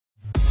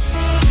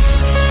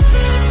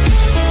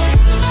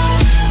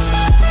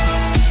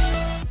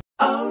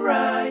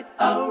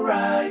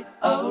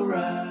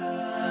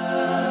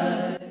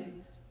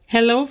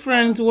Hello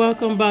friends,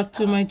 welcome back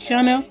to my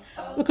channel.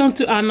 Welcome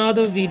to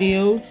another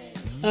video.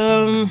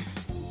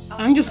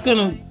 I'm just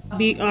gonna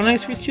be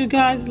honest with you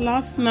guys.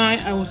 Last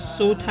night I was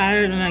so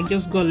tired and I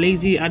just got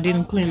lazy. I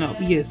didn't clean up.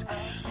 Yes,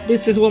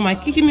 this is what my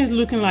kitchen is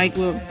looking like.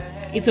 Well,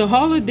 it's a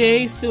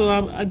holiday, so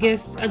I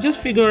guess I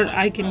just figured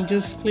I can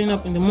just clean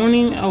up in the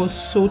morning. I was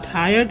so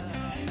tired,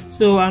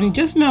 so I'm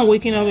just now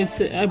waking up.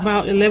 It's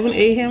about 11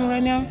 a.m.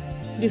 right now.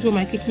 This is what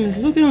my kitchen is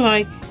looking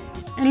like.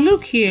 And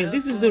look here,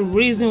 this is the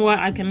reason why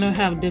I cannot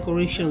have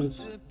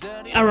decorations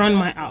around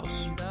my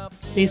house.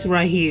 This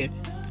right here.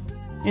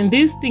 And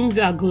these things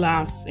are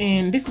glass,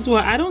 and this is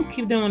why I don't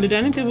keep them on the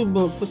dining table,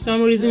 but for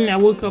some reason I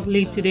woke up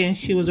late today and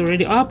she was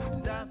already up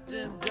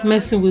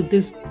messing with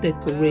this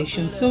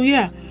decoration. So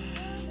yeah,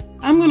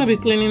 I'm gonna be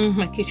cleaning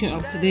my kitchen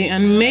up today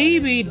and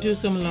maybe do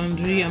some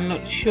laundry. I'm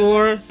not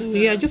sure. So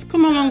yeah, just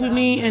come along with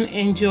me and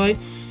enjoy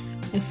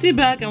and sit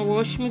back and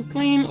watch me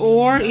clean.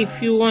 Or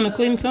if you want to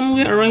clean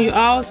somewhere around your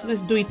house,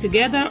 let's do it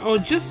together, or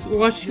just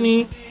watch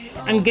me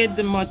and get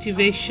the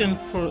motivation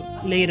for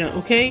later.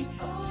 Okay,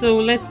 so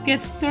let's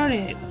get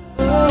started.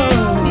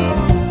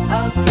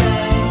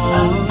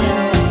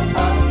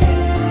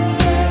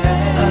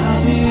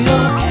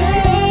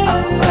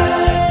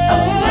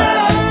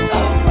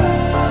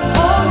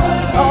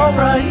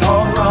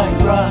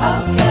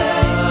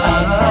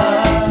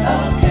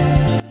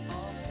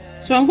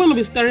 So I'm going to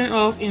be starting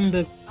off in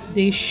the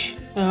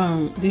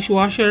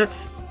dishwasher.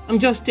 I'm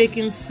just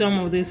taking some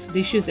of these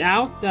dishes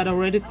out that are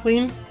already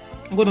clean.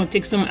 I'm going to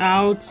take some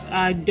out.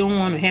 I don't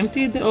want to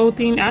empty the whole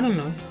thing. I don't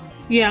know.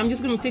 Yeah, I'm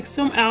just going to take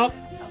some out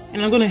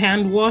and I'm going to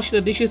hand wash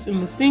the dishes in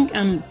the sink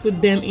and put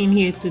them in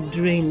here to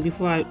drain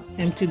before I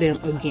empty them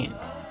again.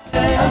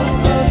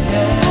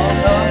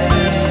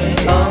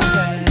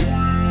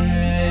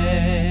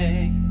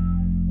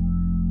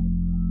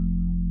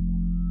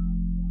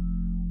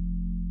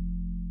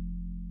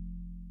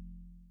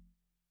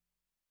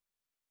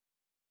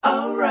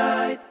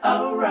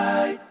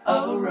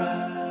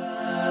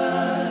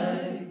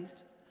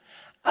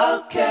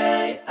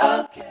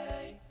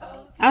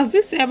 Has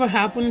this ever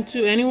happened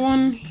to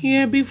anyone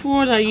here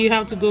before, that you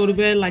have to go to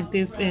bed like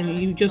this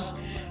and this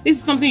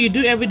is something you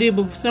do every day,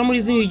 but for some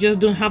reason you just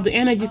don't have the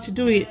energy to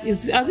do it?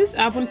 Has this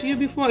happened to you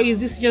before?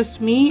 Is this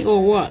just me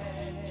or what?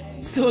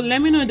 So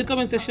let me know in the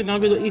comment section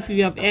down below if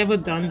you have ever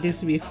done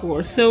this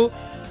before. So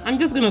I'm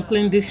just gonna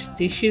clean these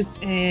dishes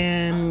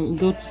and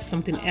go to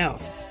something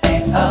else.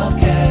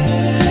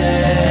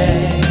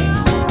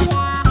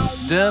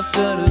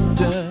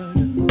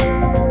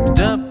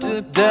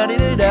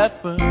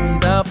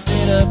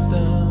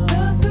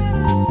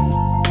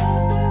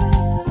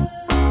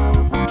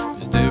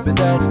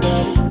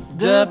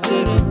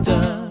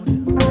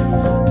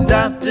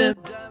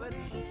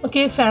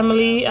 Okay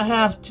family, I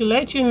have to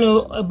let you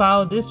know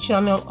about this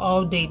channel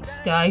updates,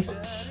 guys.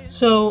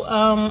 So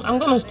I'm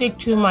gonna stick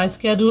to my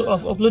schedule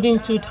of uploading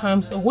 2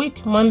 times a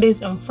week,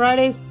 Mondays and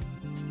Fridays.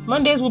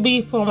 Mondays will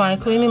be for my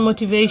cleaning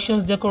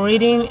motivations,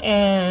 decorating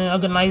and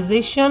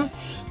organization.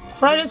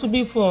 Fridays will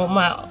be for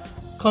my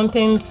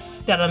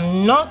contents that are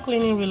not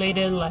cleaning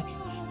related, like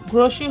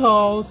grocery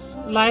hauls,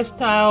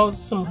 lifestyle,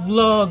 some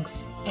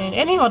vlogs, and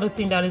any other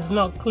thing that is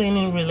not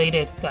cleaning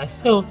related, guys.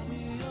 So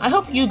I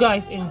hope you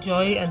guys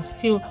enjoy and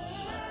still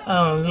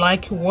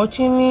like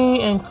watching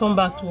me and come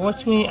back to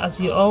watch me as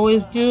you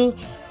always do.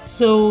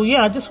 So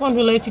yeah, I just want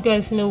to let you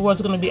guys know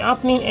what's going to be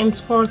happening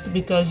henceforth,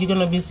 because you're going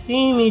to be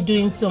seeing me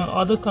doing some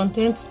other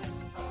content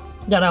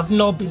that I've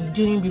not been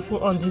doing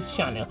before on this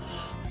channel.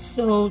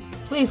 So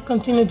please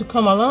continue to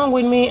come along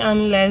with me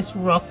and let's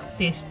rock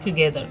this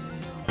together.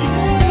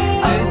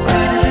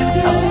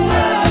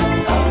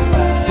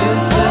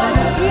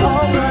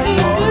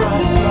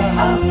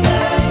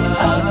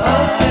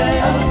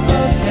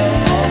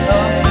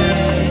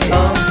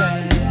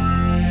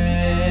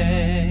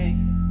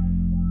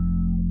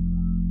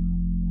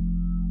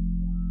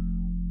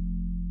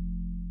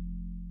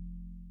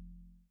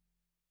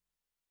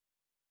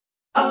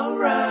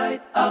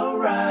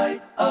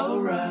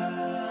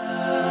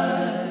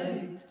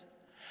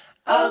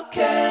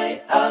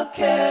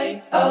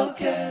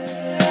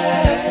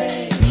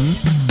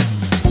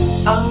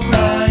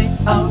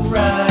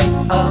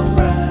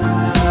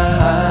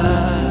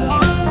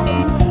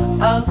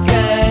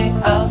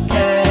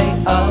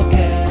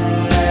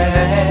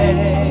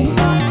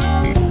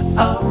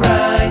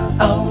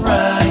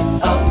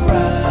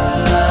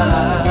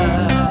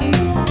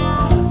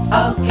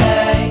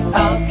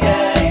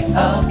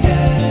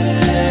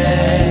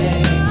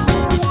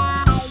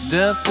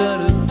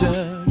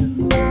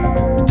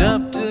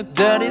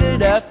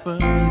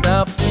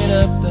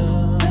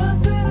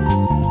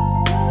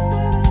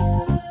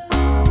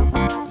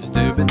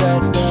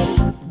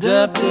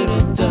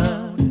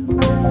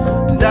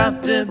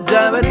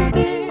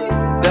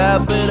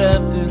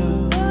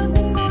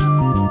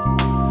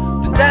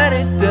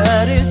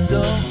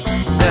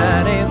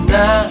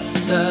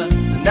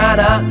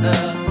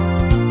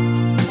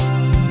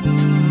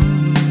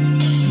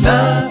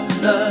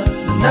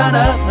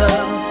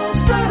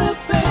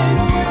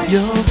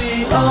 You'll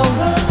be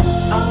alright,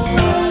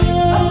 alright,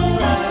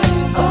 alright.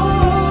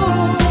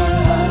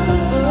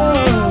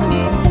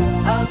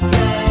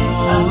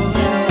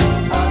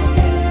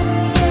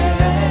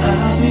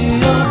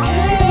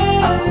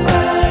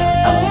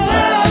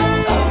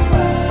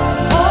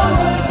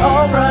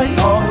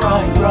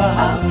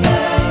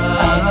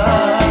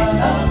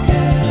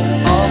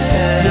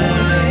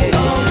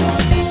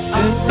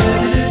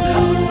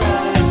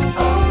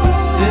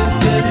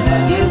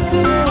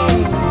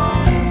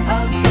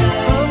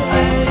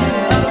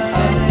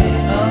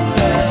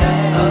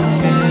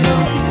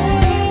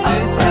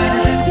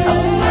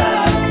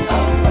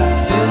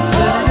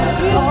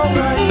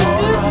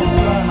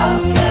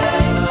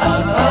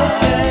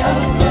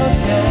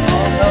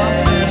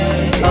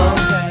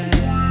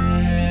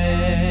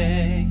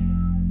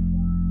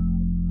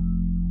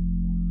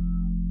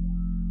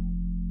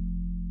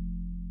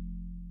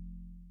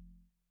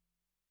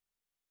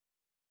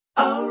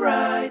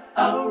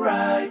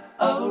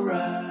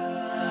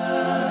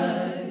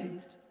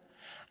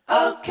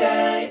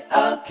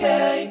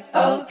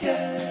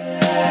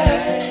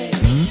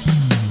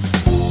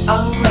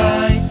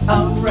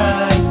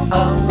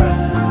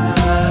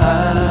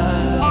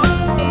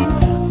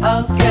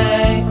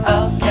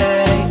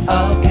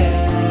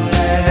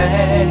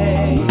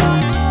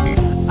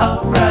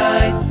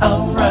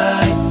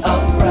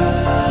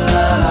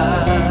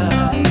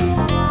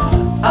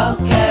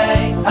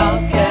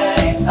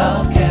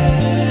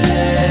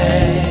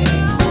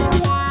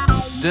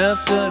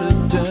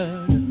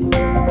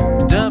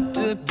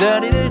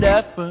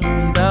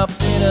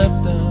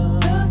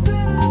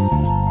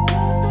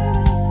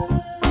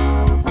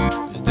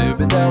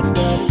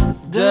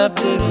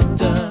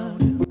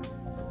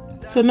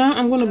 So now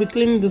I'm going to be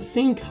cleaning the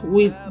sink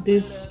with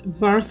this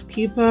Bars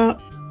Keeper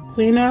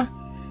cleaner.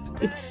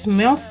 It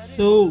smells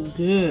so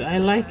good. I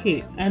like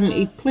it, and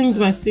it cleans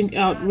my sink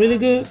out really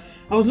good.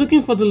 I was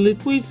looking for the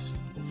liquid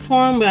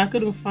form, but I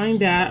couldn't find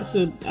that,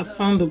 so I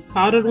found the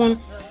powdered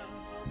one.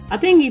 I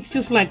think it's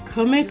just like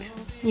Comet.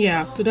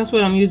 Yeah, so that's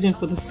what I'm using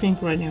for the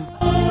sink right now.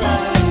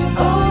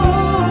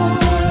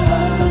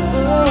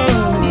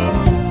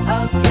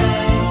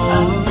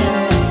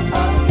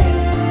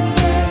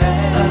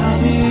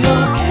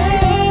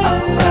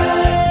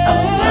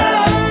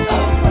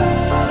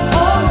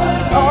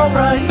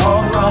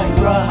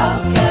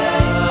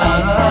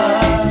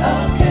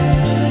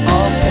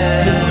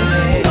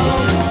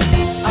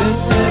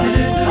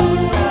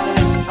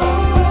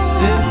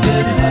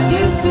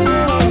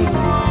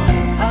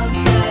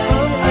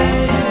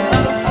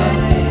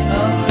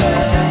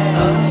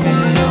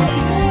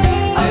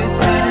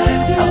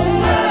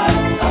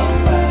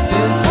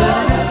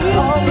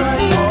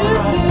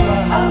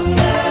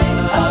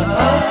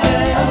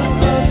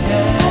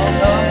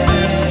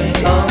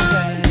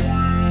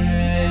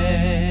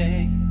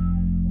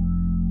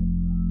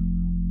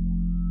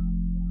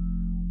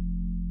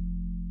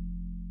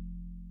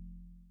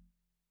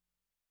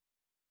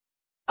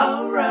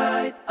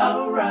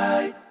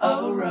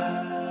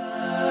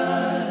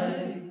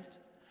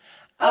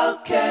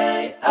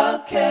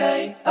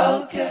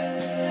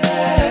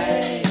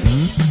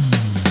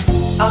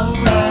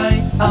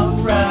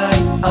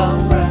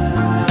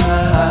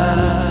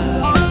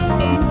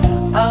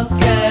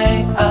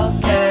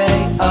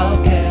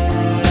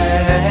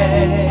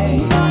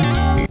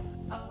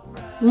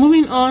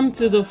 Moving on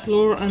to the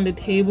floor and the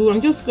table,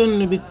 I'm just going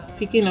to be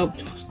picking up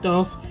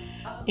stuff,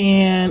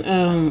 and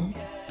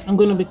I'm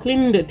going to be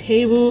cleaning the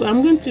table.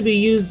 I'm going to be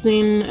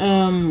using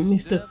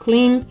Mr.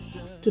 Clean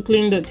to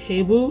clean the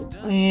table,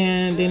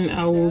 and then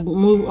I will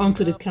move on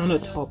to the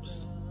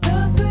countertops.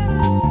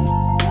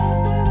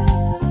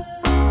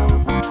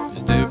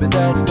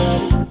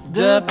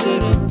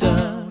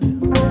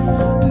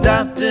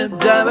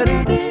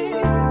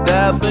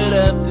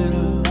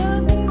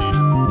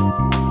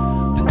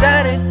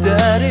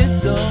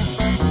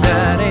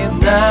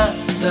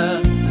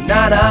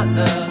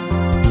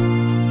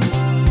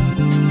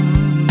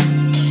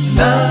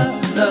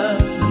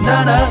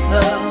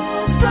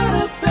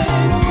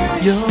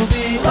 You'll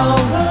be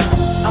alright.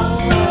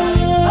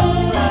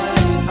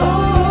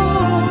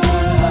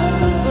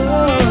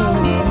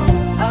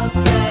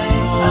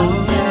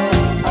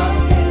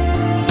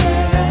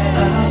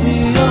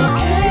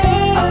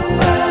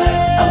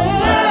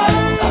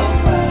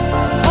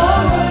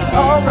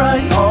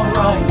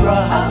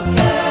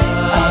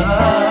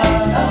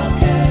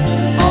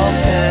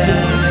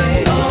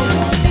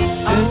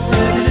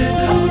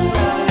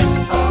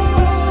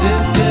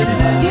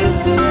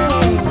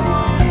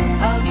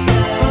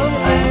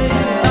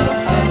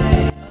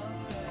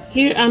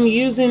 Here I'm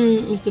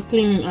using Mr.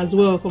 Clean as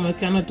well for my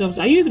countertops.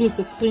 I use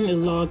Mr. Clean a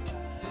lot.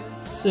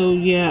 So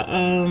yeah,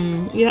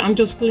 I'm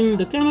just cleaning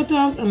the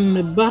countertops and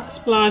the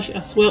backsplash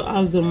as well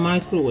as the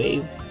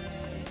microwave.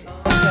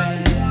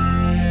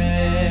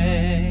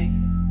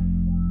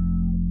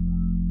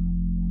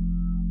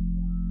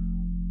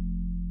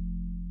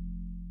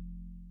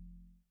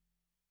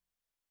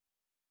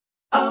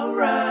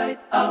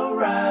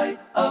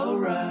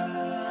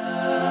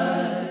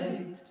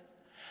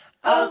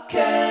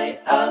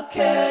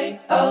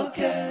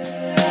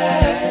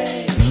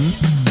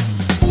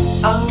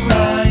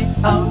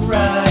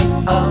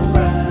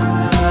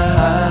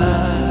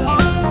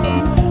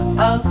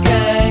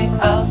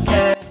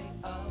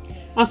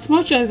 As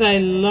much as I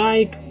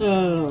like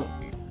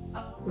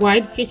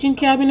white kitchen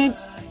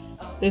cabinets,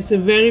 there's a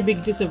very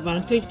big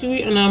disadvantage to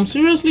it, and I'm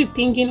seriously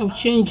thinking of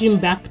changing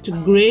back to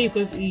gray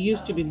because it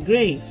used to be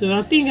gray. So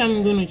I think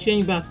I'm going to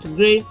change back to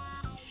gray.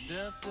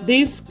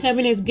 This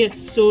cabinet gets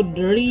so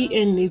dirty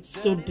and it's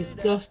so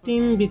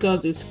disgusting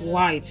because it's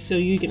white, so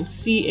you can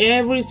see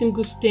every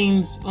single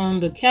stains on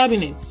the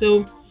cabinet.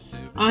 So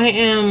I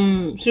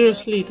am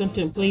seriously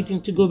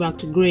contemplating to go back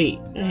to gray.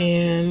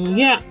 And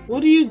yeah,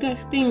 what do you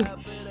guys think?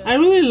 I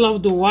really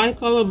love the white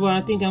color, but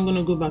I think I'm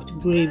gonna go back to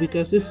gray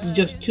because this is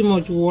just too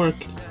much work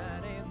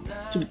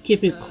to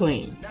keep it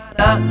clean.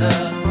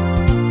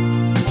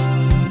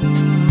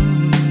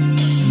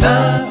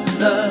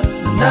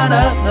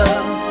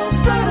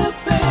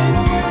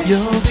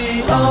 You'll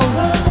be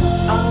alright.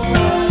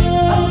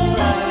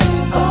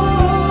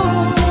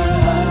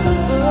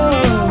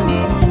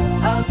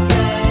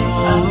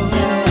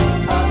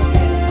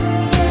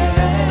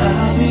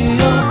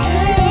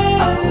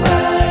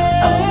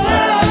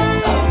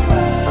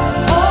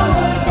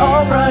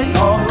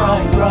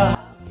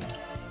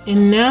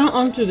 And now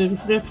onto the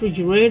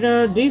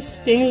refrigerator. This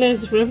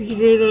stainless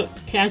refrigerator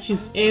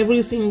catches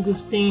every single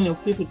stain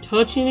of people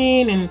touching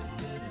it and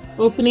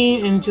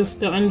opening and just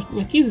stuff. And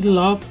my kids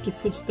love to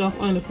put stuff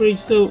on the fridge,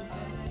 so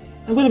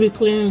I'm gonna be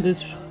cleaning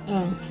this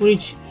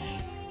fridge.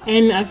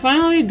 And I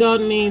finally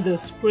got me the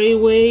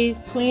Sprayway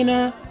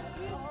cleaner.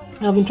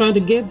 I've been trying to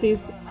get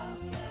this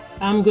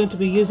I'm going to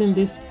be using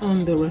this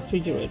on the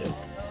refrigerator.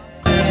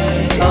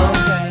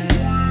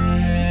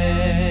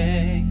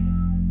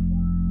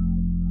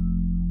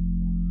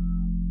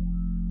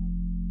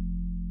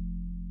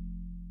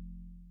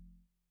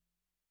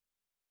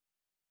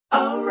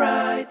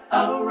 Alright.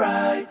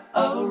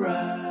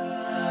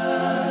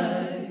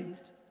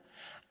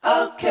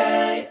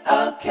 Okay.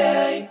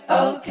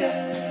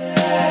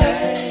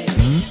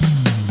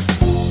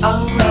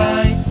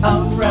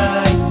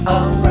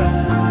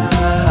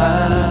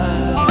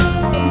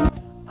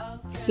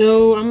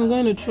 So I'm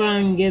going to try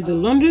and get the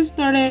laundry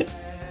started.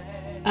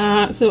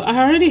 So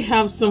I already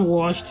have some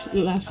washed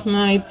last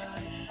night,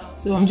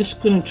 so I'm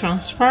just going to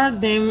transfer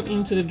them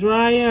into the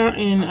dryer,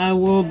 and I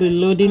will be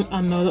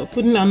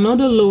putting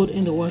another load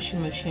in the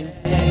washing machine.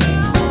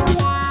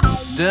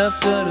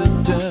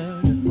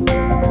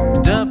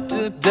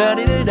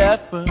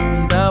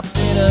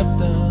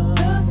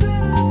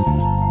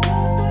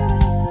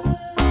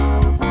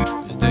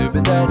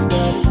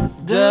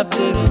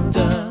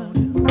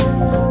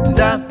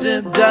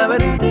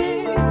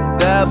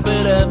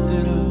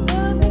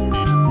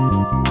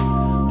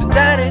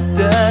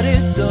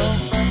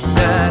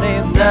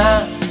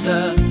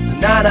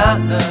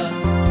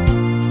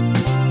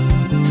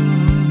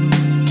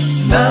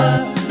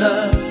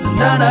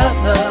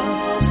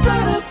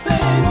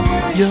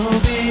 You'll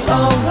be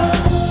alright.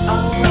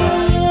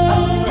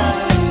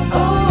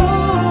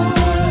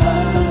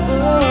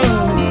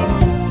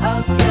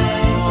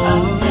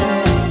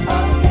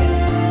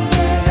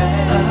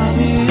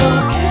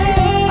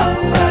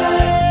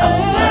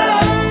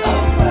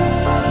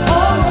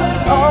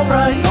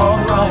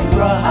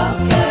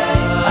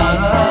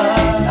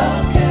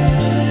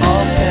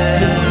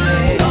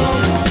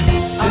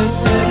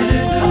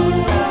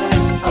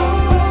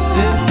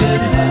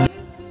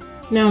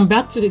 Now I'm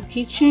back to the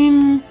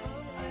kitchen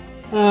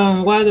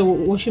while the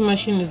washing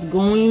machine is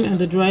going and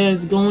the dryer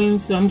is going.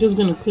 So I'm just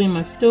going to clean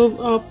my stove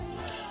up.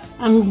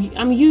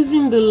 I'm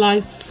using the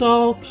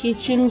Lysol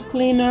kitchen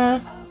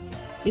cleaner.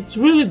 It's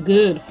really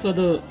good for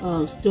the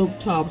stove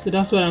top, so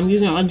that's what I'm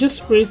using. I just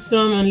sprayed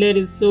some and let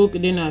it soak,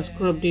 and then I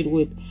scrubbed it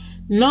with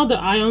not the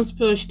iron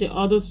sponge, the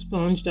other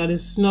sponge that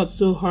is not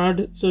so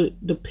hard, so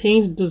the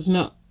paint does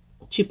not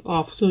chip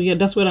off. So yeah,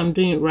 that's what I'm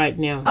doing right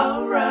now.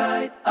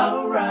 Alright.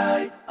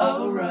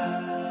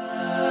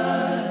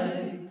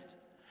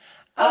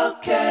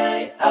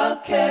 Okay.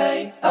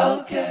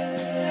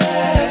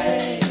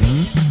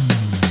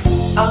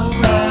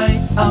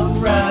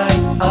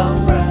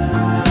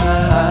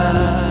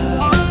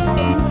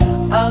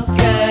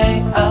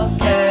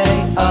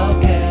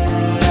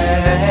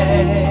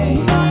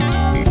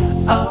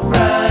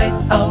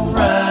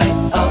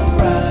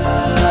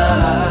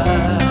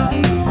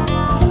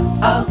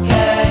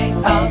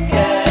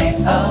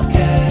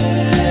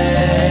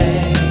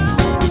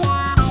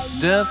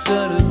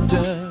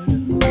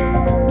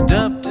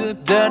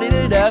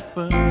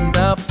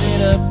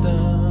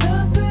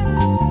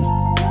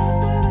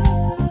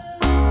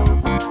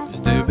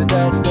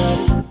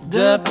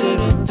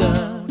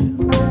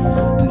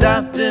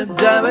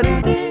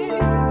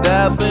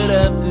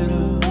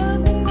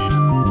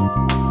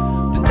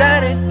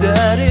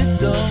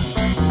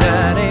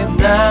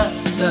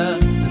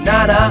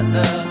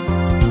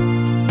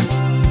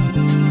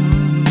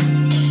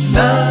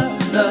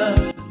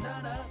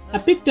 I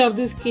picked up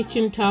these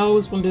kitchen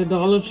towels from the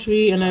Dollar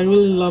Tree, and I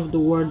really love the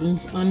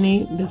wordings on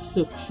it. They're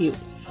so cute.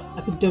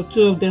 I picked up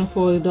 2 of them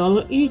for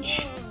 $1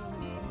 each,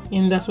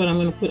 and that's what I'm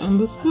going to put on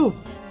the stove.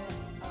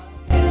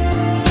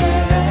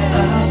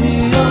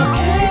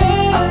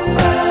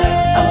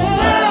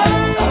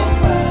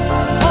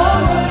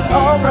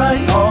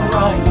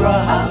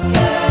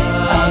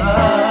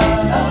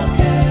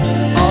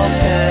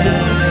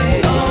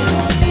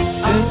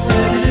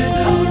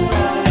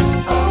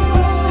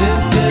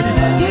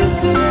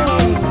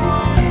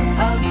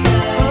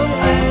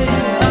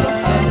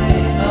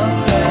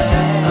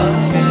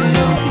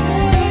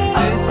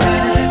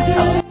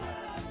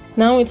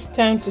 Now it's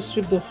time to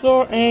sweep the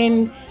floor,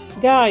 and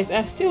guys,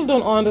 I still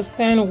don't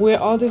understand where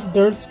all this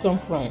dirt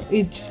comes from.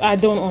 I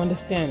don't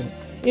understand.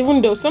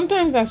 Even though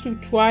sometimes I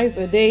sweep twice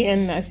a day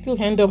and I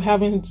still end up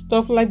having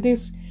stuff like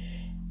this.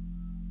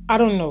 I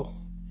don't know.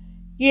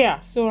 Yeah,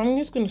 so I'm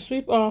just gonna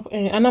sweep up,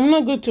 and I'm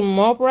not good to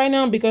mop right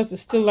now because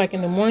it's still like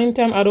in the morning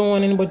time. I don't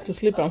want anybody to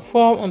slip and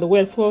fall on the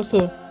wet floor,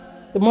 so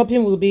the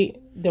mopping will be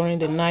during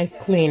the night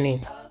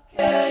cleaning.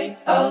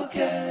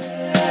 Okay.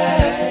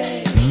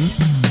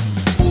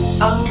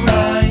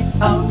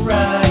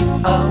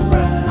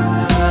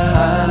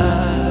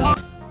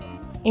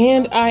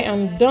 And I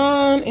am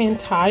done and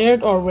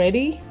tired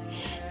already.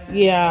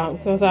 Yeah,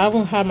 because I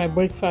haven't had my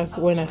breakfast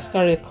when I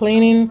started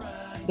cleaning.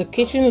 The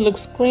kitchen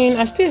looks clean.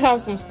 I still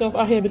have some stuff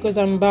out here because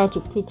I'm about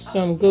to cook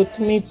some goat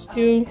meat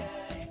stew.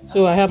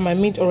 So I have my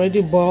meat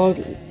already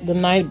boiled the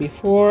night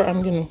before.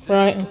 I'm gonna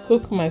fry and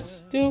cook my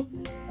stew.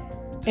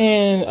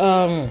 And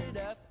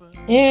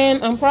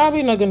I'm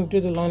probably not gonna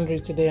do the laundry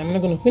today. I'm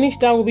not gonna finish.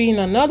 That will be in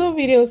another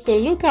video, so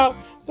look out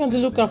be on the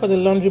lookout for the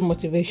laundry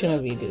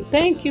motivational video.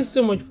 Thank you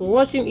so much for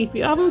watching. If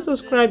you haven't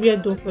subscribed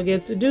yet, don't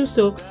forget to do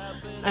so.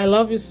 I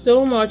love you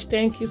so much.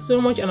 Thank you so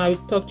much, and I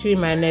will talk to you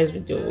in my next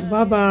video.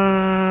 Bye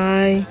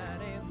bye.